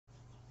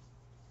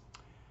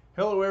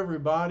Hello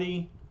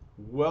everybody,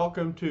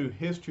 welcome to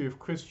History of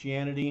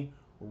Christianity,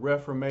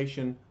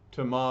 Reformation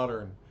to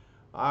Modern.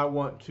 I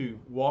want to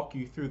walk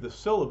you through the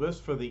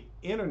syllabus for the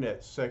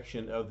Internet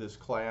section of this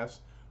class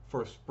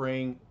for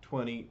spring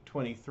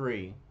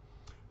 2023.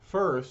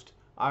 First,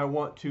 I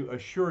want to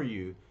assure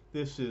you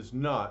this is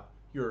not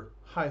your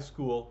high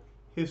school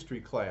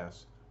history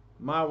class.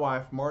 My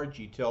wife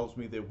Margie tells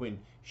me that when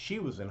she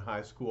was in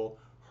high school,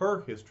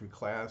 her history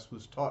class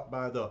was taught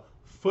by the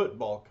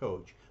football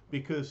coach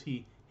because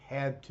he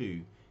had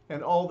to,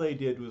 and all they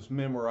did was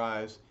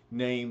memorize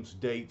names,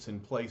 dates,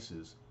 and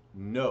places.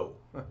 No,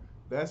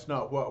 that's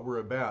not what we're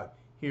about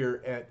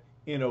here at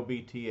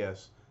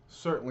NOBTS.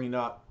 Certainly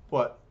not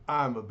what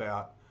I'm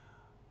about.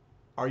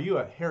 Are you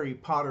a Harry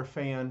Potter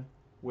fan?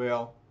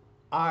 Well,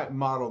 I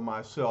model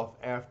myself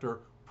after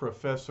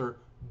Professor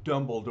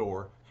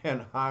Dumbledore,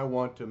 and I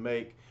want to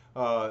make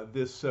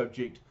this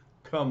subject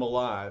come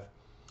alive.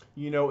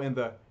 You know, in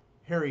the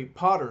Harry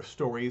Potter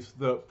stories,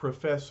 the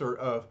professor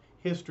of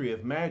history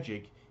of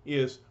magic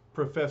is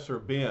Professor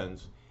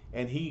Binns,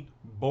 and he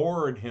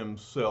bored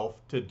himself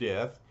to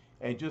death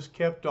and just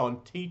kept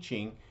on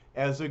teaching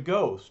as a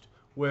ghost.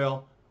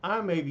 Well, I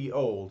may be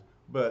old,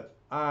 but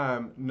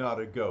I'm not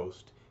a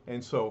ghost.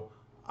 And so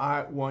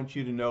I want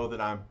you to know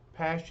that I'm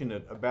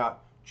passionate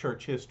about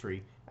church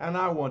history, and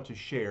I want to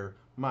share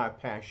my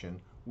passion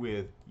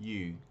with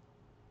you.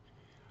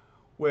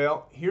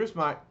 Well, here's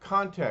my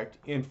contact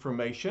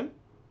information.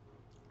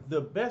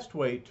 The best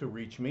way to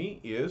reach me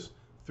is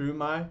through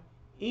my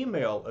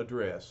email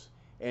address,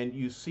 and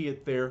you see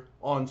it there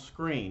on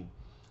screen.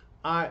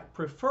 I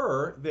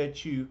prefer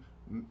that you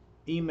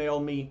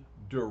email me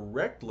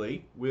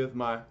directly with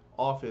my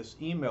office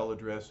email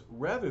address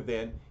rather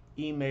than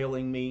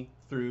emailing me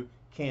through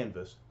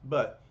Canvas,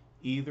 but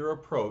either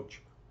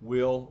approach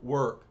will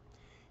work.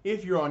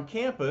 If you're on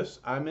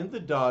campus, I'm in the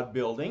Dodd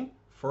building,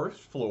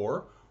 first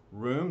floor,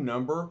 room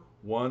number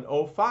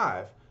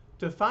 105.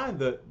 To find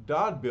the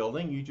Dodd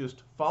building, you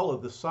just follow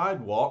the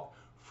sidewalk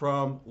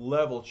from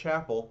Level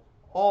Chapel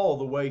all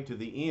the way to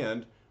the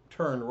end,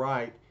 turn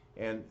right,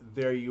 and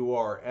there you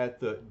are at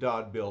the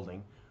Dodd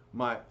building.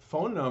 My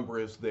phone number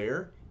is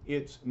there.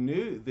 It's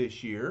new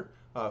this year,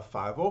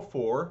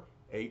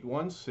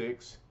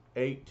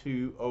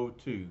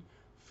 504-816-8202.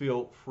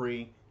 Feel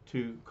free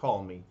to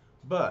call me.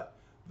 But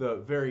the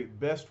very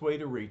best way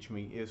to reach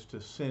me is to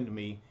send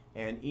me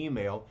an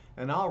email,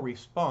 and I'll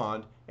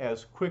respond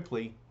as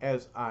quickly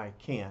as I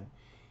can.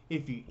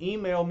 If you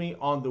email me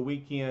on the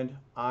weekend,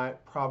 I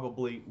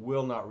probably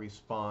will not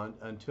respond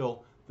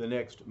until the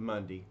next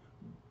Monday,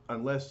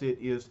 unless it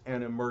is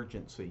an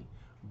emergency.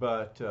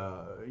 But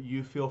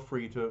you feel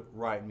free to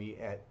write me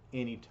at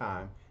any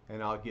time,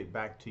 and I'll get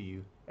back to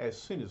you as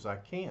soon as I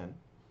can.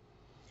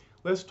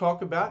 Let's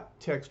talk about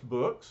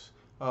textbooks.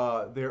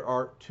 There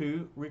are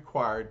two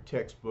required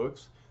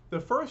textbooks. The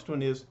first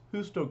one is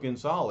Justo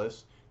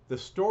Gonzalez, The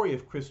Story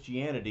of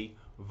Christianity,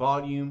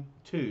 Volume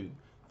 2,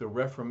 The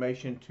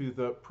Reformation to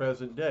the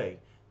Present Day.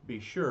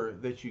 Be sure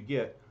that you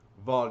get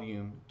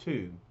Volume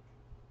 2.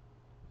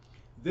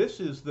 This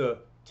is the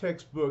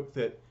textbook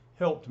that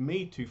helped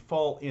me to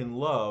fall in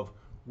love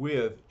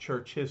with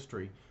church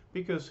history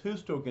because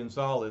Justo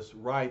Gonzalez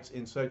writes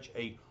in such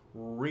a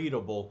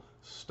readable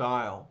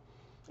style.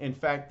 In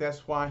fact,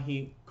 that's why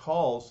he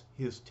calls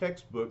his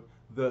textbook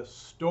The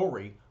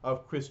Story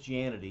of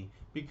Christianity,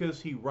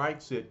 because he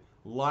writes it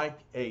like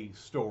a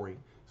story.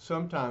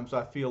 Sometimes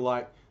I feel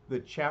like the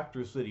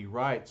chapters that he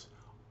writes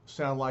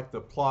sound like the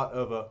plot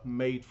of a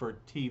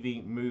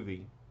made-for-TV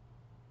movie.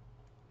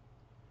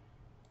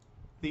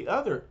 The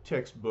other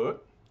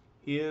textbook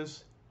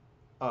is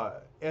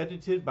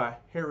edited by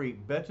Henry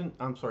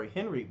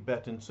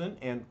Bettinson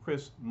and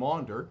Chris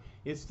Maunder.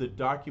 It's the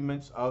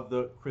Documents of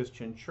the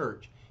Christian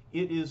Church.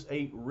 It is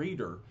a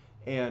reader,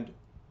 and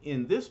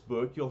in this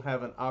book you'll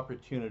have an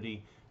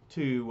opportunity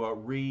to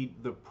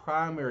read the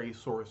primary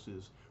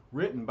sources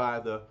written by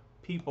the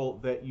people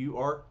that you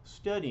are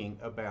studying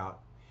about.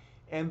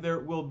 And there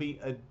will be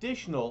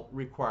additional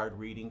required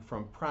reading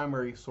from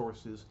primary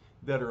sources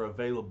that are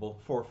available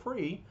for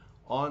free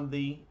on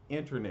the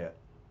internet.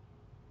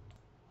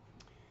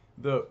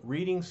 The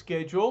reading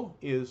schedule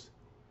is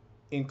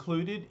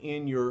included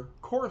in your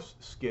course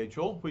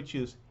schedule, which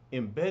is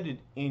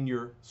embedded in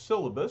your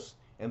syllabus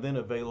and then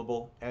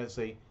available as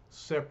a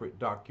separate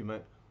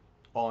document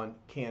on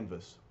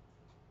Canvas.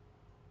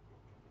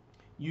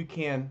 You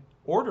can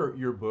order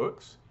your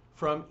books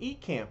from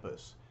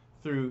eCampus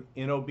through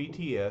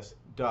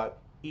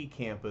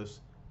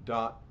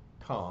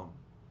nobts.ecampus.com.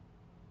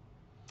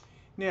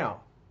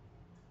 Now,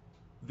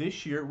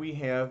 this year we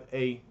have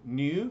a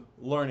new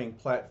learning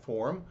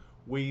platform.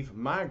 We've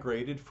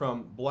migrated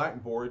from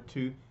Blackboard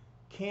to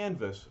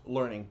Canvas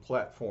learning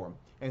platform.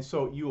 And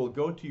so you will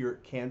go to your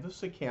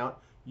Canvas account.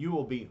 You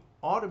will be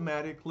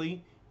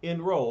automatically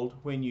enrolled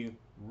when you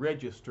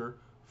register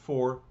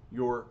for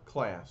your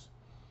class.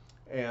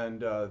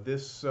 And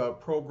this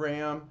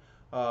program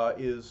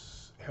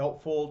is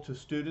helpful to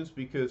students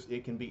because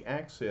it can be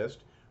accessed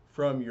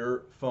from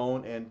your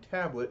phone and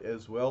tablet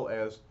as well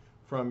as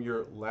from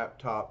your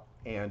laptop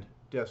and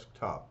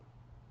desktop.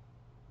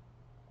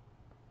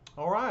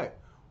 All right,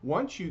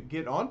 once you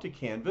get onto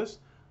Canvas,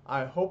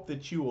 I hope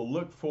that you will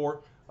look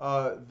for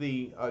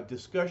the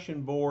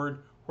discussion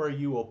board where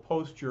you will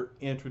post your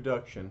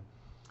introduction.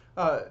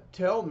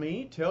 Tell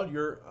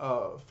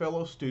your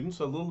fellow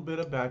students a little bit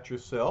about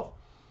yourself.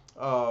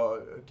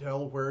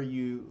 Tell where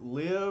you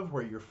live,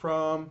 where you're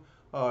from,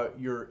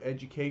 your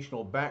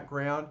educational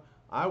background.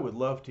 I would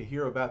love to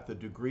hear about the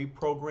degree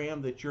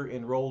program that you're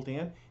enrolled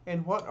in,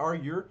 and what are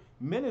your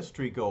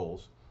ministry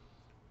goals.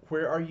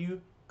 Where are you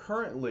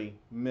currently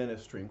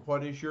ministering?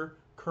 What is your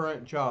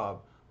current job?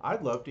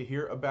 I'd love to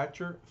hear about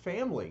your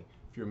family.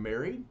 If you're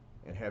married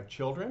and have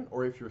children,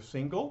 or if you're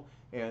single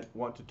and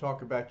want to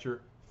talk about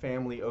your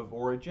family of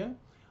origin.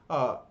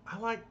 I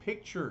like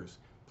pictures.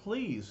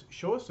 Please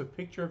show us a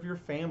picture of your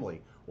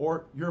family,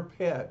 or your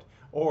pet,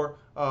 or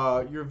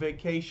your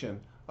vacation.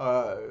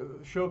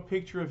 Show a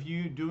picture of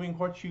you doing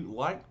what you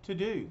like to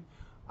do.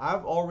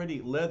 I've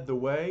already led the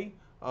way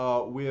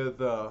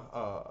with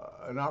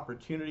an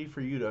opportunity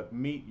for you to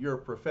meet your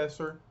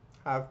professor.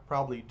 I've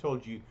probably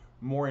told you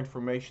more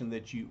information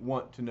that you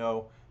want to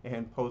know,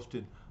 and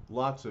posted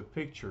lots of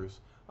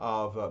pictures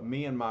of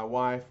me and my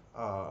wife,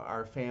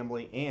 our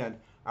family, and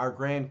our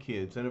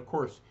grandkids. And of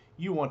course,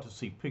 you want to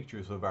see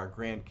pictures of our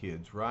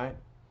grandkids, right?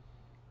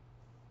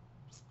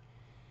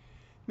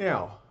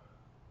 Now,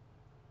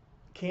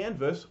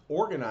 Canvas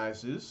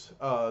organizes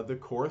the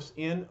course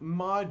in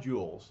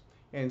modules.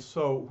 And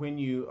so when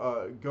you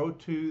go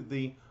to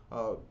the,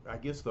 I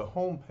guess, the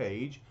home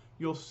page,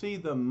 you'll see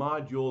the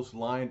modules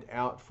lined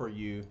out for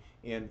you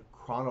in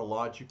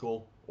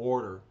chronological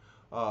order.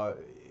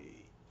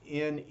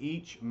 In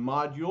each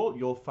module,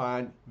 you'll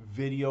find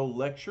video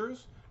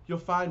lectures. You'll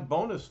find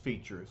bonus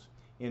features.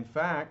 In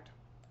fact,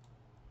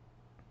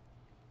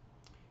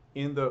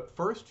 in the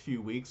first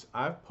few weeks,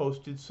 I've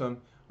posted some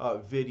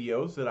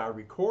videos that I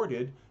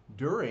recorded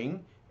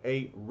during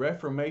a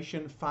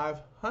Reformation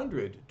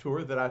 500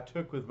 tour that I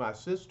took with my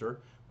sister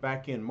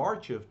back in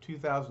March of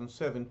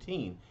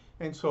 2017.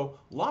 And so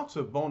lots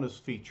of bonus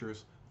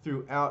features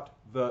throughout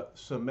the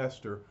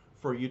semester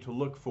for you to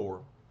look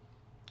for.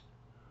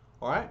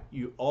 All right,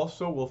 you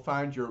also will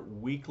find your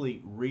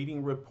weekly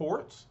reading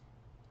reports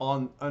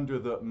under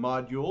the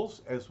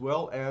modules, as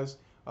well as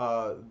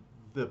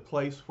the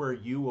place where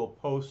you will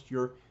post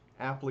your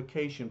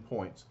application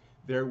points.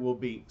 There will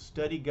be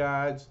study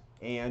guides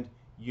and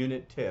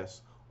unit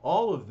tests.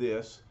 All of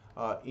this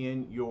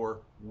in your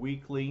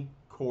weekly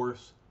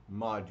course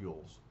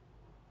modules.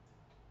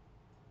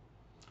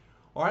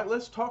 All right,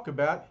 let's talk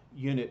about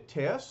unit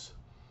tests.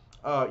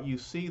 You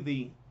see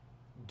the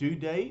due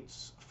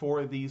dates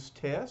for these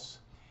tests,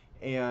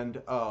 and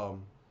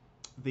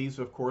these,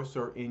 of course,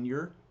 are in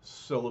your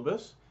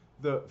syllabus.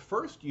 The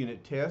first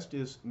unit test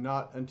is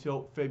not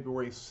until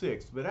February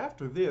 6th, but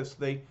after this,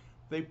 they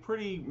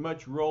pretty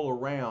much roll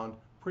around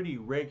pretty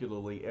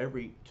regularly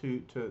every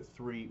 2 to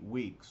 3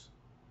 weeks.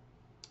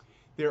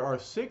 There are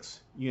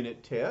 6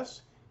 unit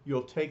tests.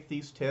 You'll take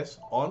these tests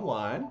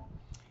online,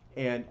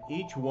 and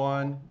each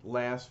one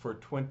lasts for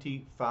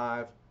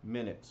 25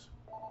 minutes.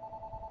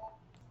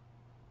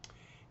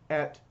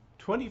 At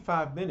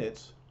 25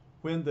 minutes,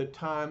 when the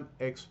time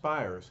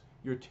expires,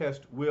 your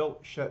test will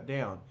shut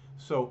down.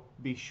 So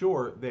be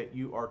sure that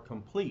you are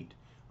complete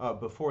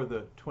before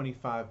the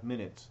 25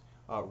 minutes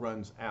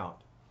runs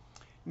out.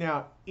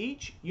 Now,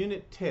 each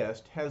unit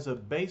test has a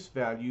base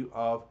value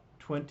of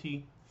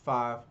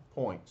 25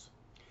 points.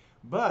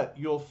 But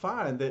you'll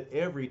find that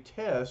every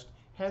test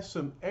has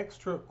some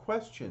extra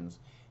questions.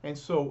 And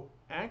so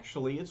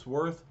actually it's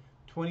worth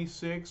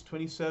 26,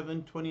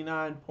 27,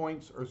 29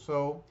 points or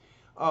so.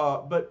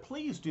 But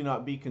please do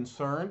not be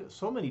concerned.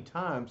 So many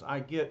times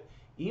I get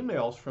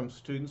emails from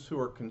students who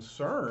are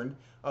concerned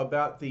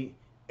about the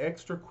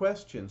extra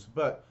questions.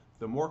 But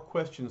the more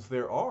questions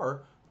there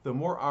are, the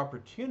more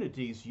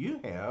opportunities you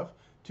have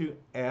to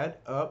add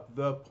up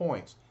the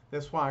points.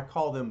 That's why I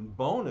call them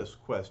bonus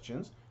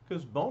questions,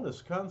 because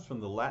bonus comes from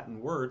the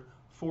Latin word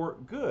for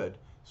good.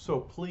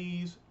 So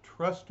please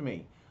trust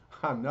me.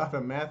 I'm not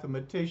a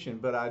mathematician,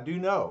 but I do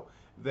know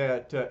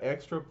that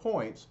extra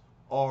points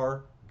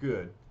are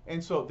good.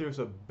 And so there's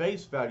a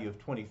base value of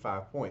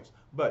 25 points,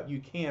 but you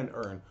can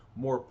earn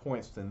more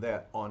points than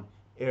that on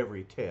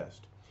every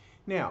test.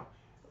 Now,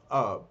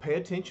 pay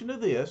attention to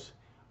this.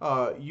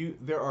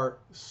 There are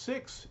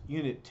 6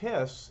 unit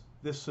tests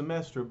this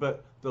semester,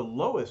 but the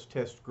lowest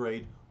test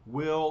grade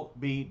will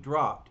be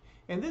dropped.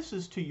 And this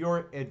is to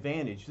your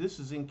advantage. This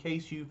is in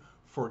case you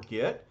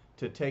forget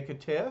to take a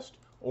test,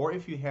 or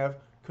if you have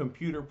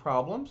computer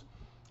problems,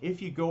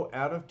 if you go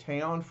out of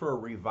town for a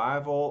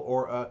revival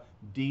or a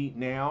D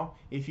Now,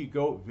 if you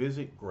go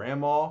visit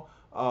grandma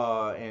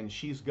and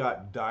she's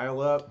got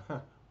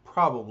dial-up,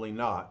 probably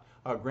not.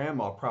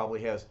 Grandma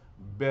probably has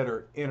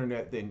better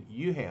internet than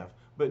you have.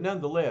 But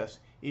nonetheless,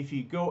 if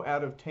you go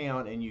out of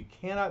town and you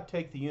cannot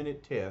take the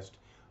unit test,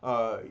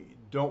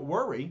 don't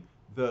worry,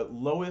 the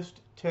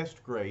lowest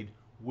test grade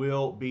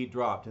will be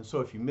dropped. And so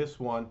if you miss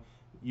one,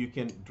 you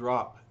can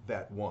drop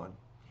that one.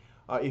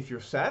 If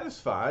you're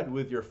satisfied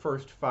with your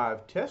first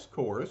 5 test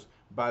scores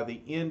by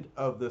the end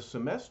of the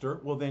semester,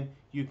 well then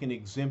you can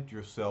exempt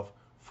yourself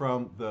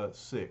from the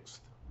 6th.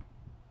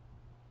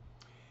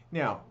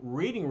 Now,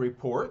 reading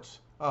reports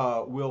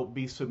will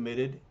be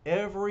submitted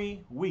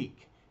every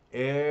week.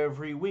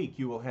 Every week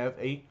you will have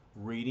a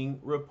reading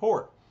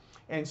report.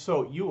 And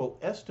so you will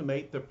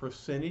estimate the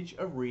percentage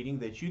of reading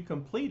that you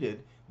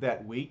completed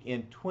that week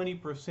in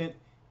 20%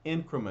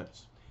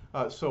 increments.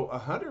 So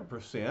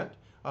 100%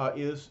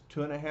 is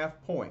 2.5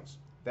 points.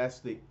 That's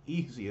the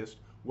easiest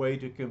way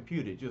to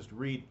compute it. Just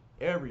read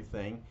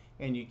everything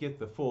and you get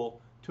the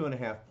full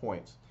 2.5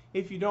 points.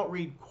 If you don't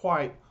read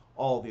quite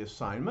all the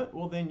assignment,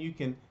 well then you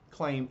can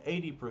claim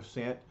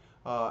 80%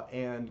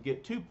 and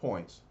get 2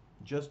 points.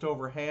 Just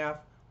over half,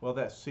 well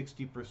that's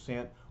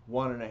 60%,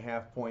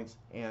 1.5 points,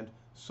 and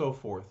so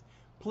forth.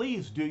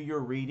 Please do your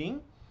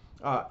reading.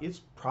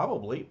 It's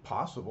probably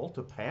possible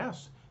to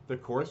pass the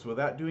course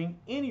without doing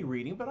any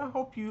reading, but I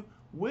hope you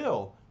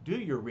will do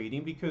your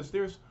reading because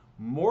there's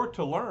more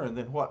to learn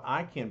than what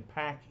I can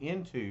pack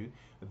into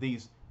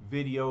these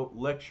video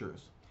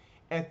lectures.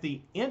 At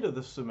the end of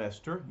the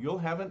semester, you'll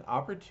have an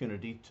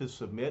opportunity to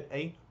submit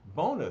a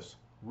bonus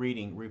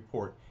reading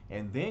report,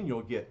 and then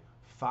you'll get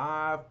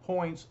 5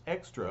 points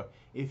extra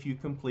if you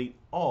complete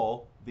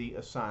all the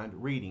assigned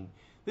reading.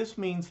 This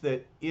means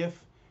that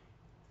if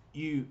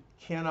you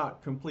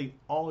cannot complete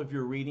all of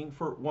your reading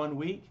for 1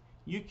 week,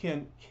 you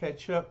can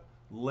catch up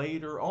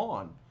later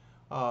on.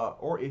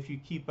 Or if you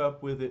keep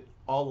up with it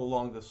all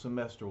along the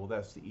semester, well,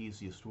 that's the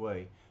easiest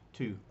way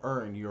to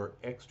earn your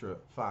extra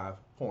 5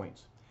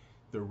 points.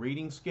 The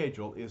reading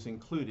schedule is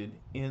included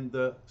in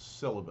the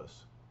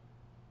syllabus.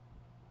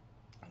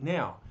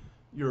 Now,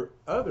 your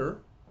other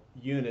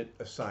unit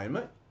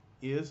assignment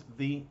is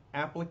the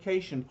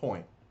application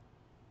point.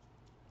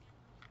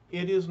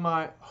 It is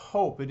my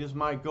hope, it is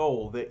my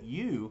goal that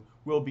you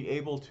will be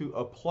able to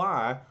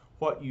apply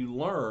what you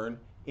learn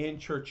in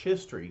church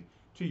history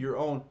to your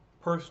own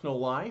personal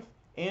life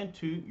and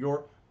to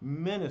your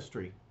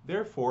ministry.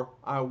 Therefore,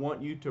 I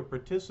want you to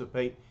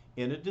participate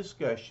in a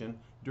discussion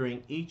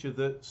during each of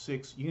the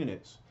 6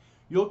 units.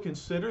 You'll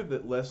consider the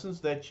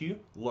lessons that you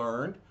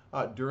learned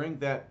during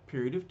that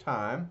period of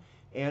time,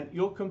 and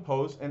you'll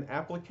compose an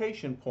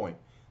application point.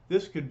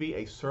 This could be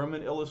a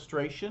sermon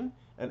illustration,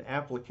 an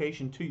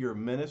application to your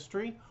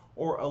ministry,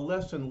 or a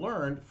lesson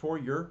learned for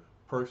your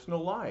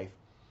personal life.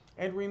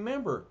 And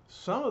remember,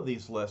 some of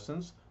these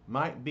lessons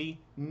might be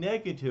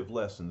negative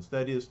lessons.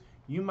 That is,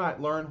 you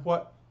might learn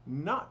what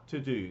not to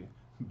do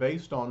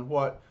based on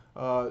what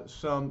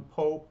some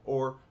pope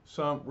or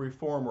some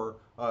reformer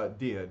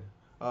did.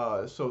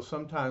 So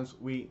sometimes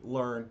we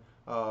learn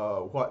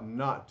what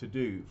not to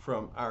do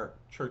from our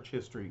church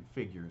history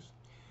figures.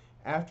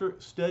 After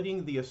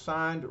studying the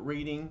assigned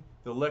reading,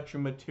 the lecture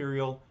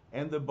material,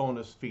 and the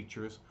bonus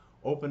features,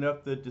 open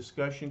up the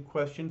discussion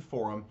question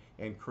forum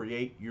and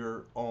create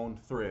your own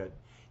thread.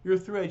 Your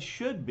thread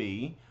should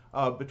be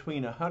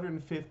between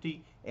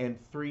 150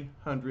 and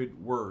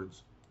 300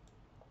 words.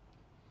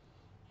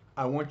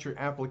 I want your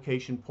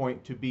application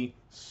point to be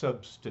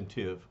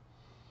substantive.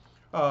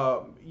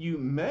 You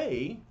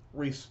may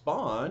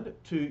respond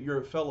to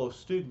your fellow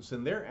students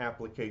and their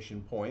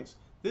application points.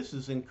 This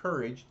is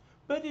encouraged,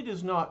 but it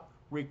is not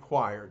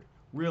required.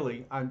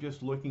 Really, I'm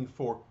just looking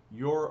for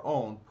your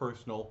own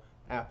personal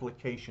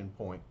application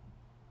point.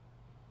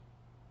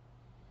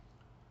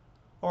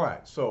 All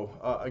right, so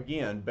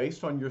again,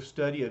 based on your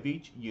study of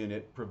each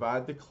unit,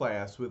 provide the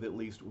class with at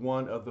least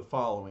one of the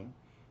following: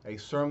 a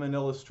sermon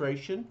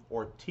illustration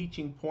or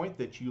teaching point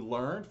that you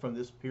learned from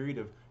this period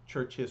of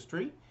church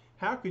history.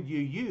 How could you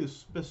use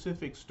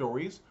specific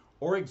stories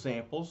or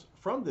examples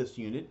from this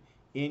unit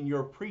in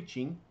your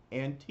preaching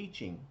and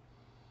teaching?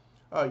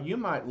 You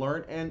might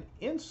learn an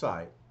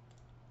insight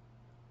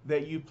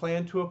that you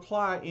plan to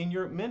apply in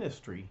your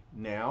ministry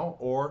now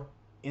or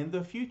in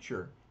the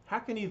future. How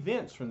can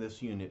events from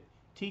this unit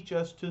teach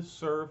us to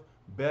serve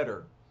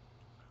better?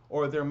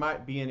 Or there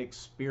might be an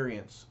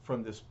experience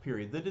from this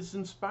period that is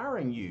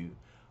inspiring you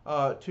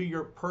to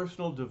your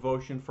personal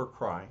devotion for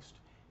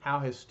Christ. How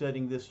has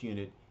studying this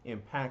unit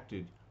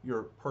impacted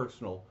your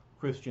personal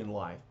Christian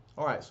life?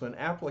 All right, so an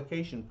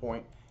application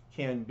point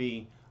can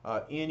be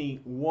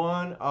any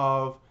one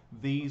of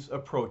these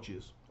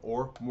approaches,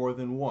 or more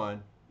than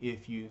one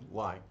if you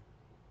like.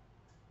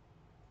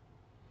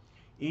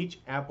 Each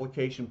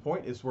application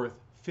point is worth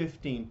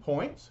 15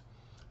 points.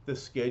 The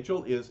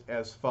schedule is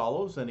as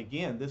follows, and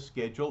again, this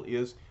schedule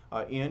is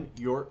in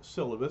your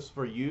syllabus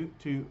for you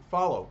to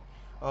follow.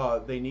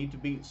 They need to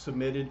be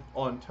submitted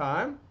on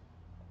time.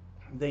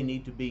 They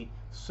need to be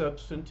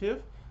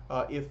substantive.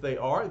 If they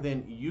are,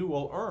 then you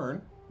will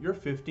earn your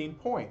 15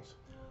 points.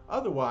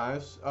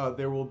 Otherwise,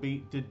 there will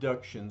be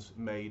deductions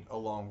made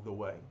along the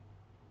way.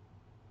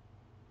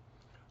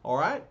 All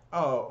right,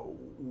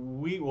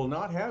 we will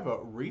not have a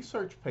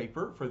research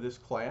paper for this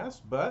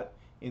class, but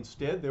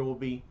instead there will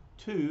be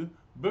 2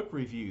 book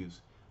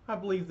reviews. I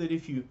believe that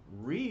if you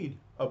read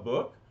a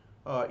book,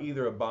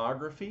 either a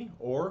biography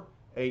or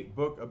a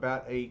book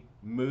about a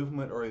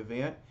movement or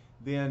event,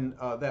 then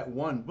that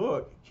one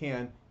book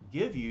can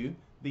give you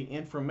the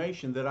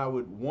information that I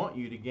would want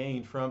you to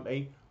gain from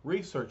a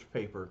research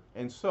paper.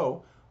 And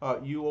so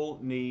you will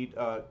need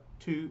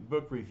 2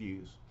 book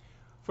reviews.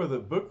 For the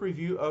book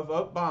review of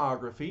a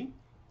biography,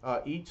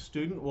 each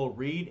student will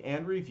read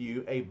and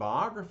review a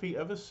biography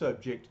of a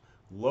subject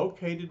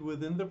located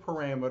within the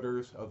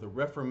parameters of the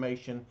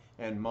Reformation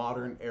and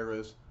modern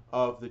eras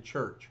of the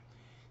church.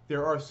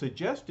 There are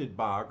suggested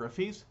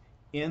biographies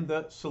in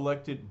the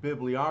selected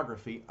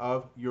bibliography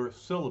of your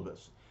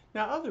syllabus.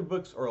 Now, other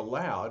books are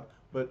allowed,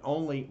 but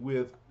only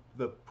with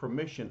the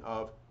permission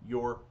of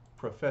your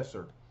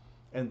professor.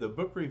 And the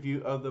book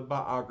review of the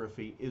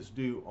biography is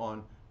due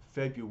on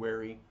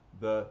February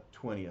the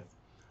 20th.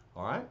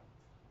 All right?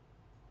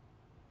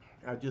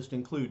 I just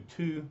include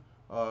 2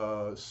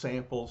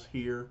 samples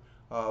here,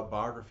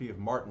 biography of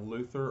Martin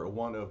Luther, or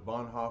one of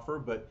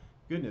Bonhoeffer, but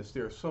goodness,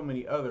 there are so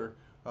many other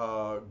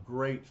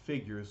great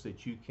figures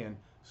that you can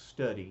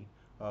study.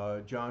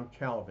 John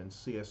Calvin,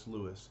 C.S.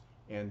 Lewis,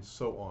 and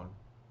so on.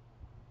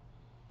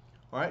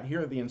 All right,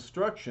 here are the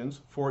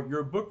instructions for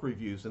your book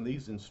reviews, and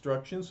these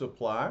instructions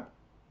apply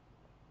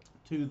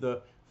to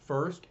the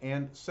first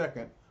and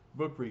second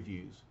book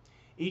reviews.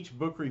 Each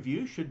book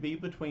review should be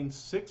between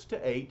 6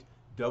 to 8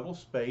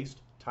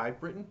 double-spaced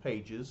typewritten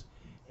pages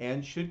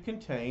and should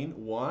contain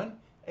 1,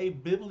 a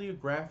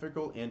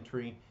bibliographical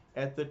entry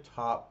at the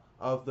top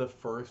of the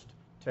first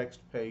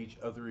text page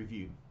of the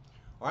review.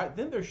 All right,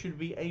 then there should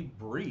be a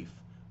brief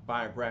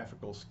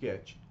biographical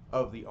sketch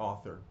of the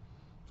author.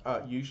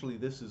 Usually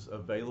this is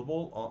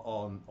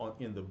available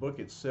in the book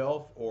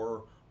itself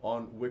or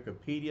on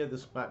Wikipedia.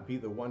 This might be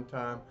the one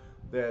time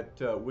that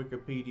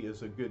Wikipedia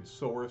is a good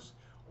source,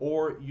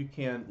 or you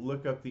can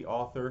look up the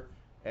author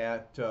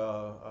at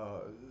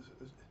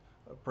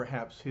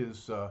perhaps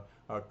his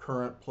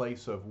current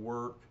place of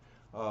work,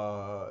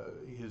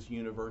 his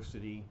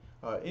university.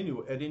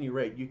 Anyway, at any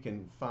rate, you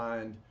can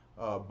find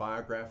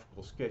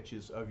biographical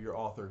sketches of your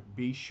author.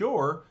 Be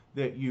sure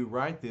that you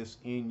write this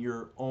in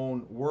your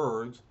own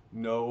words,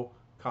 no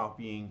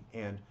copying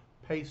and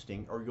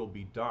pasting, or you'll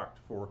be docked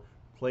for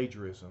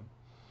plagiarism.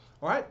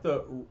 All right,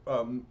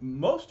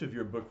 most of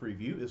your book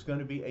review is going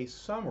to be a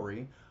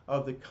summary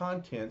of the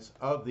contents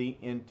of the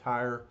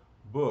entire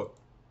book.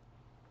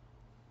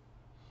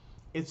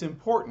 It's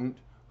important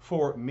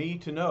for me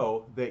to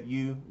know that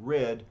you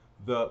read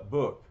the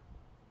book.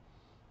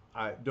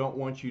 I don't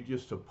want you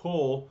just to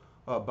pull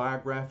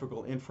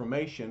biographical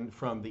information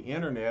from the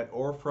internet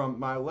or from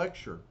my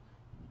lecture.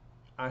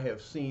 I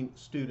have seen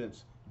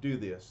students do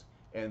this,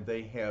 and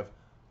they have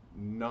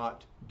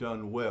not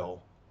done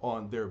well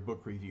on their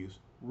book reviews.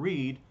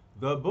 Read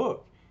the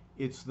book.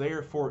 It's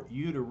there for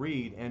you to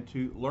read and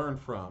to learn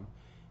from.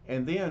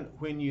 And then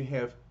when you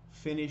have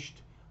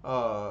finished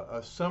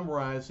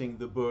summarizing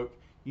the book,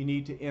 you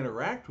need to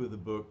interact with the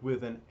book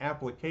with an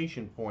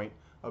application point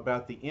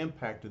about the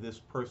impact of this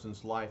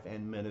person's life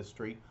and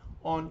ministry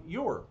on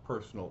your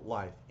personal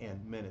life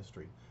and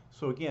ministry.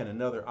 So again,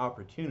 another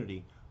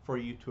opportunity for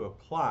you to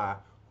apply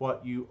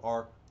what you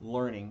are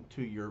learning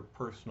to your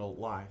personal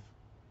life.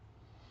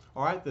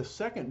 All right, the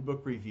second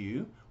book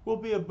review will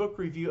be a book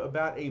review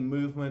about a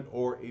movement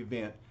or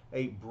event,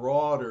 a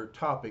broader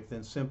topic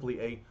than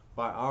simply a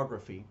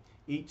biography.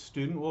 Each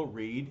student will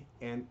read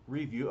and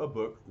review a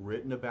book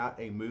written about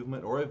a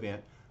movement or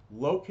event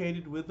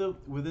located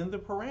within the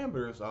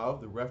parameters of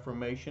the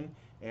Reformation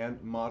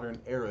and modern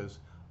eras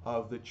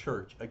of the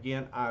church.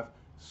 Again, I've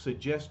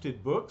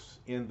suggested books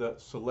in the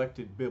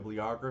selected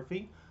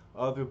bibliography.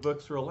 Other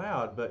books are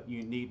allowed, but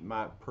you need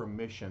my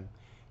permission.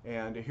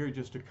 And here are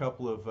just a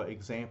couple of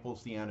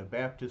examples. The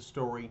Anabaptist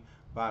Story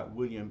by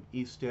William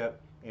Estep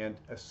and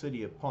A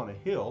City Upon a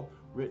Hill,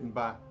 written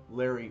by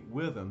Larry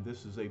Witham.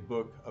 This is a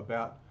book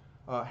about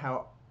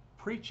how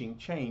preaching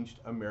changed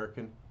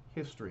American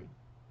history.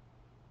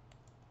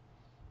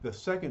 The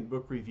second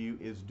book review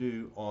is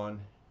due on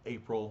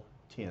April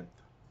 10th.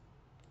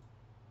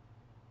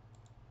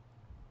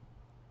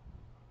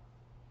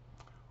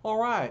 All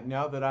right,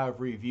 now that I've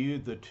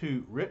reviewed the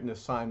 2 written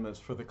assignments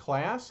for the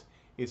class,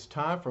 it's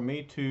time for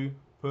me to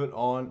put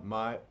on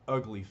my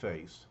ugly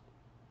face.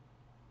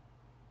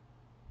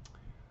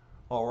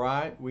 All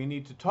right, we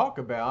need to talk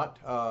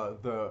about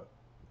the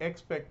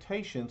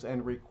expectations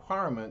and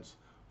requirements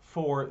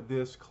for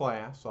this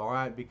class, all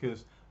right,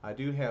 because I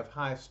do have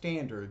high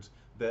standards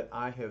that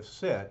I have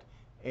set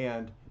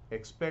and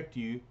expect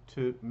you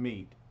to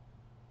meet.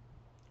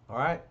 All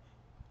right,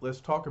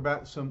 let's talk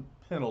about some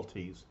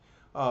penalties.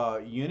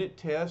 Unit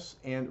tests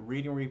and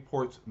reading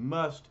reports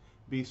must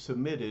be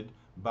submitted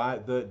by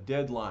the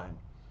deadline.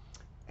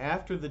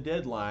 After the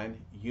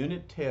deadline,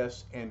 unit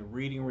tests and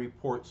reading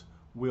reports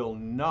will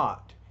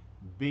not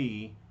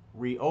be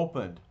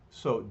reopened.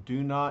 So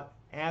do not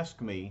ask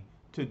me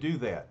to do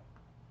that.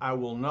 I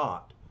will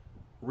not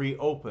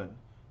reopen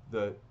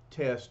the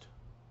test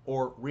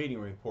or reading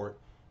report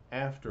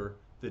after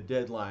the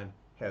deadline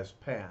has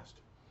passed.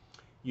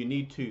 You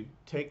need to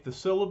take the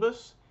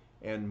syllabus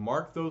and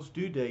mark those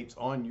due dates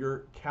on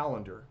your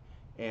calendar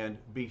and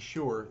be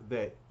sure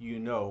that you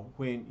know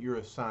when your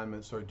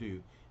assignments are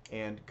due.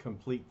 and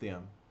complete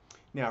them.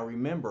 Now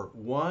remember,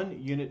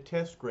 1 unit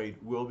test grade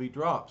will be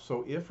dropped.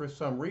 So if for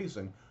some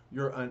reason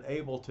you're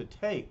unable to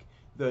take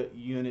the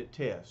unit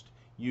test,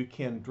 you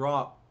can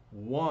drop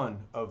 1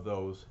 of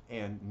those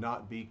and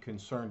not be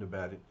concerned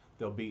about it.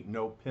 There'll be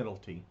no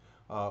penalty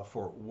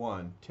for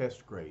 1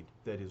 test grade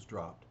that is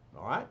dropped.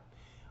 All right?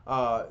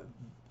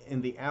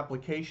 In the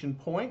application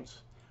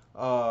points,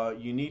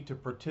 you need to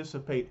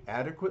participate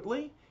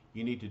adequately.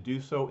 You need to do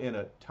so in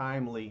a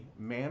timely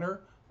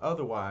manner.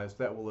 Otherwise,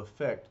 that will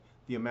affect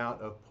the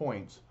amount of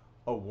points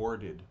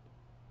awarded.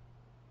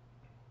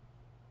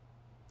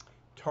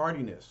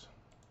 Tardiness.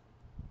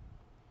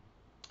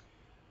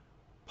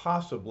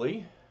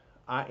 Possibly,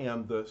 I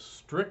am the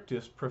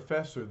strictest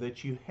professor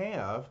that you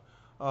have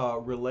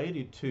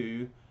related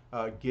to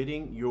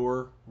getting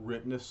your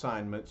written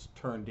assignments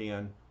turned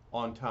in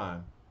on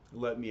time.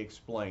 Let me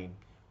explain.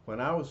 When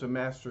I was a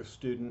master's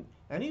student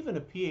and even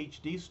a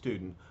PhD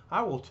student,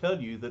 I will tell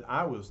you that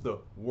I was the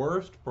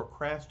worst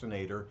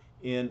procrastinator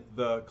in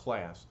the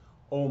class.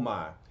 Oh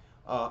my.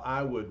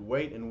 I would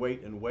wait and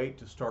wait and wait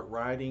to start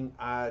writing.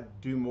 I'd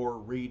do more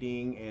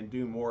reading and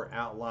do more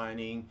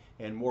outlining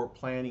and more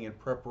planning and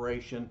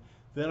preparation.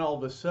 Then all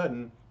of a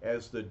sudden,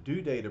 as the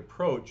due date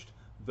approached,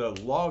 the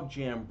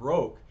logjam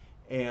broke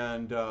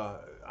and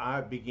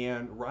I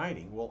began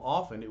writing. Well,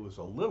 often it was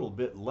a little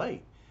bit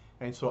late.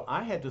 And so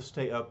I had to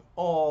stay up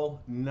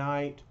all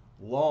night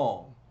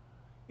long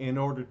in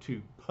order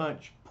to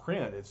punch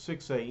print at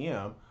 6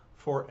 a.m.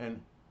 for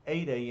an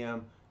 8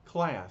 a.m.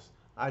 class.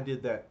 I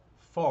did that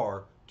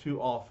far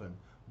too often.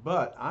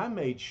 But I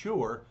made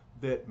sure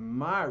that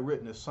my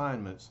written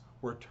assignments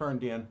were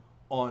turned in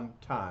on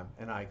time,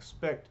 and I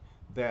expect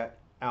that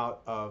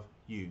out of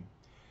you.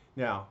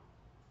 Now,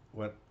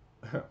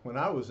 when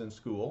I was in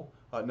school,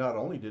 not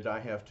only did I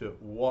have to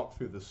walk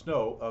through the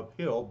snow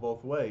uphill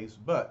both ways,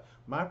 but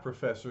my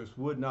professors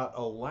would not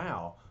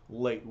allow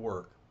late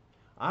work.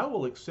 I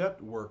will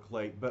accept work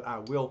late, but I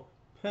will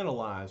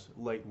penalize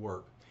late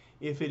work.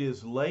 If it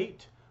is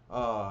late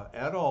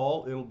at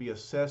all, it'll be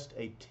assessed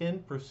a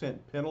 10%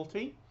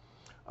 penalty.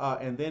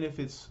 And then if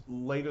it's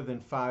later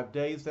than 5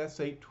 days, that's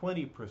a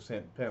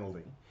 20%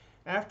 penalty.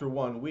 After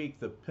 1 week,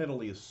 the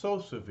penalty is so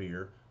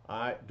severe,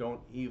 I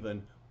don't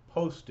even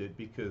post it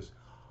because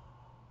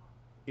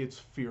it's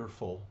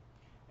fearful.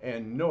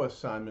 And no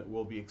assignment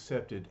will be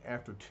accepted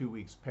after 2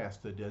 weeks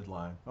past the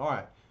deadline. All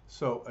right,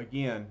 so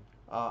again,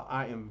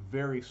 I am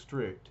very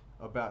strict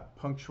about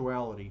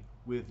punctuality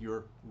with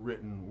your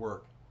written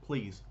work.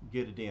 Please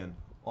get it in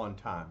on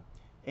time.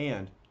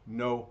 And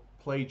no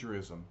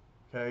plagiarism,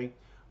 okay?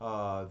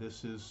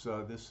 This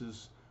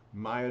is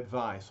my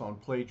advice on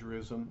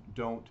plagiarism.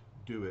 Don't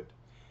do it.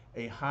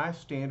 A high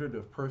standard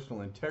of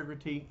personal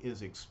integrity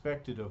is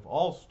expected of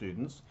all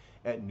students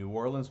at New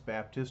Orleans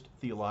Baptist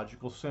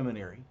Theological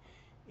Seminary.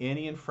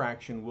 Any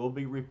infraction will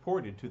be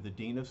reported to the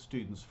Dean of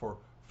Students for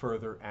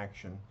further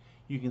action.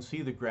 You can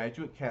see the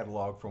graduate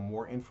catalog for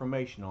more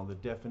information on the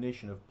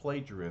definition of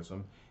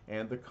plagiarism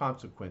and the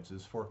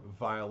consequences for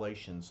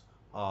violations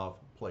of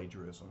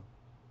plagiarism.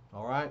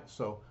 All right,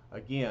 so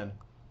again,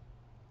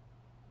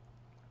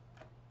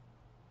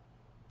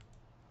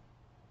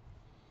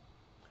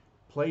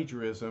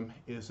 plagiarism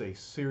is a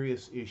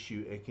serious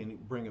issue. It can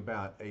bring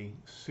about a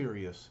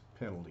serious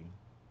penalty.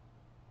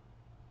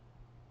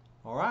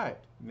 All right,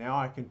 now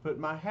I can put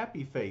my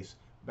happy face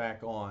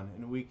back on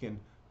and we can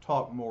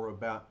talk more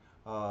about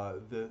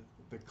the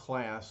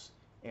class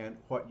and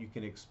what you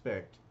can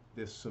expect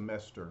this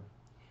semester.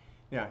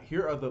 Now,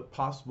 here are the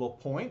possible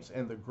points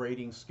and the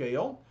grading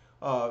scale.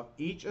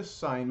 Each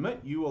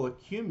assignment, you will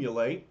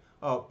accumulate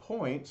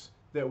points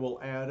that will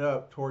add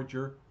up towards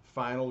your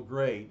final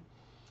grade.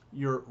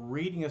 Your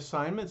reading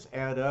assignments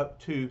add up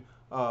to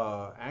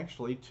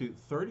actually to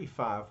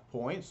 35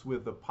 points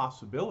with the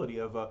possibility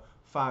of a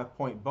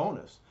 5-point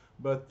bonus,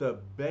 but the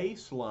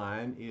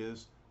baseline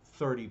is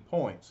 30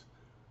 points.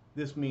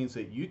 This means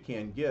that you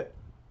can get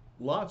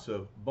lots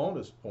of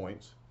bonus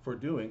points for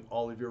doing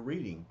all of your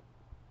reading.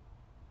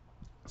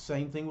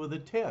 Same thing with the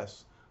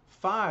tests.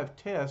 5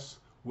 tests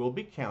will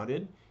be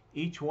counted.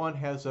 Each one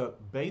has a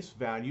base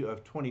value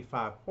of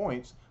 25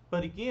 points,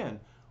 but again,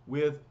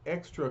 with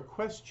extra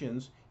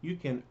questions, you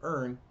can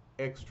earn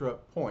extra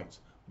points.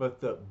 But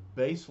the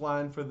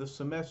baseline for the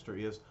semester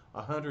is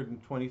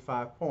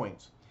 125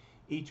 points.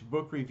 Each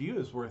book review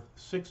is worth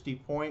 60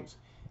 points,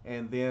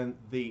 and then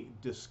the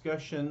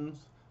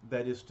discussions,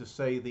 that is to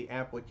say the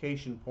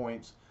application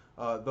points,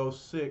 those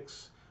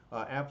 6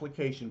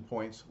 application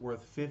points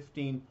worth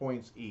 15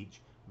 points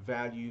each,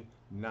 value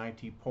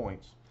 90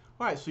 points.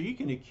 All right, so you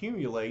can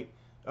accumulate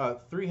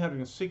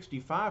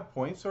 365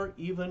 points or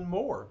even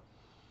more.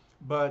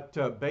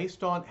 But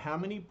based on how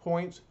many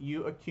points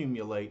you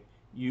accumulate,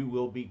 you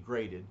will be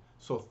graded.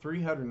 So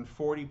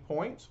 340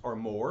 points or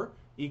more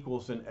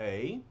equals an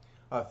A.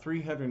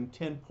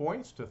 310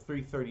 points to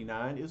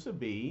 339 is a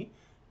B.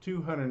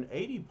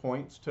 280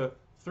 points to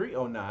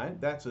 309,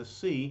 that's a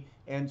C,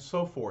 and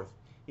so forth.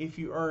 If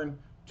you earn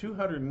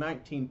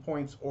 219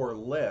 points or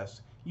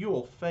less, you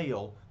will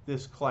fail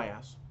this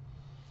class.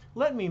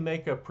 Let me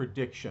make a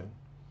prediction.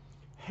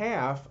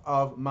 Half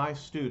of my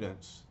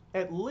students,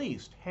 at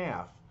least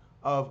half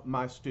of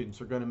my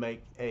students, are going to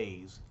make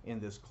A's in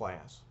this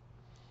class.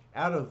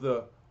 Out of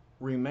the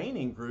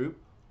remaining group,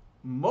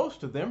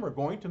 most of them are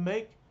going to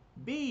make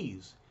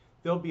B's.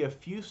 There'll be a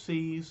few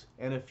C's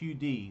and a few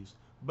D's.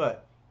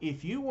 But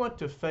if you want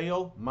to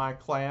fail my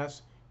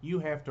class, you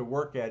have to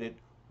work at it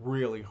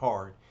really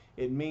hard.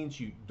 It means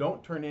you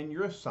don't turn in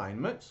your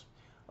assignments,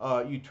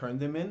 you turn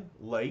them in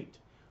late,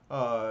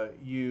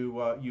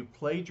 you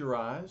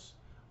plagiarize.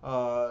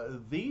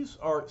 These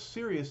are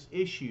serious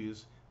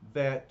issues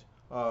that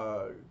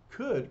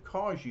could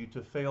cause you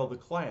to fail the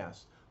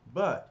class.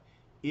 But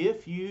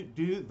if you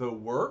do the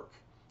work,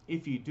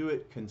 if you do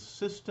it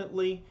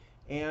consistently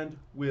and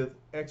with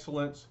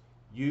excellence,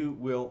 you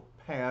will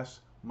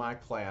pass my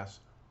class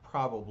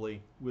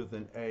probably with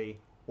an A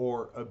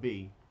or a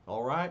B.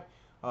 All right?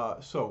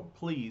 So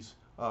please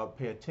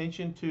pay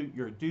attention to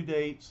your due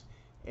dates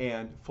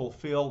and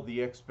fulfill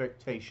the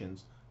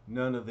expectations.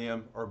 None of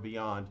them are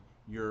beyond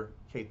your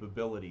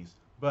capabilities.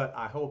 But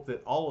I hope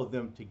that all of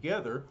them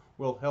together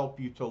will help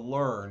you to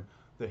learn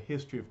the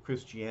history of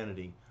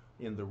Christianity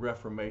in the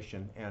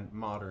Reformation and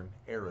modern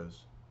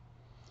eras.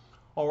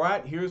 All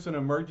right, here's an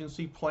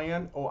emergency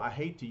plan. Oh, I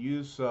hate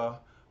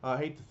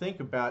to think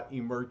about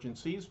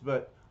emergencies,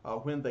 but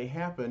when they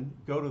happen,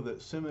 go to the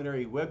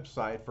seminary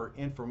website for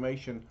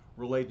information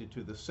related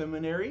to the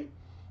seminary,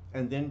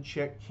 and then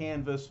check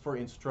Canvas for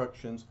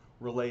instructions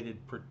related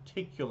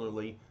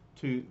particularly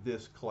to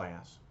this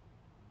class.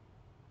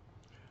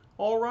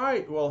 All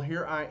right, well,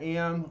 here I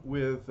am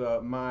with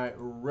my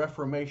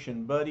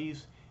Reformation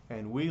buddies,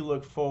 and we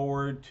look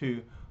forward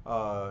to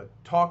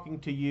talking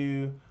to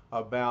you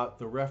about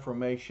the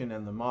Reformation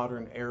and the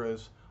modern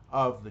eras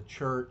of the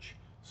church.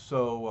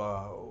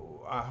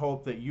 So I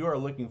hope that you are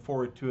looking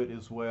forward to it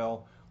as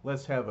well.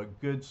 Let's have a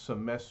good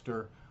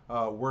semester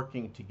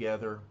working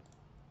together.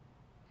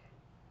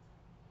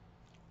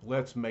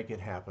 Let's make it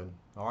happen.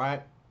 All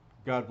right?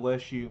 God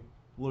bless you.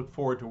 Look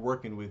forward to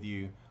working with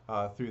you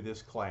through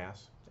this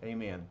class.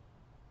 Amen.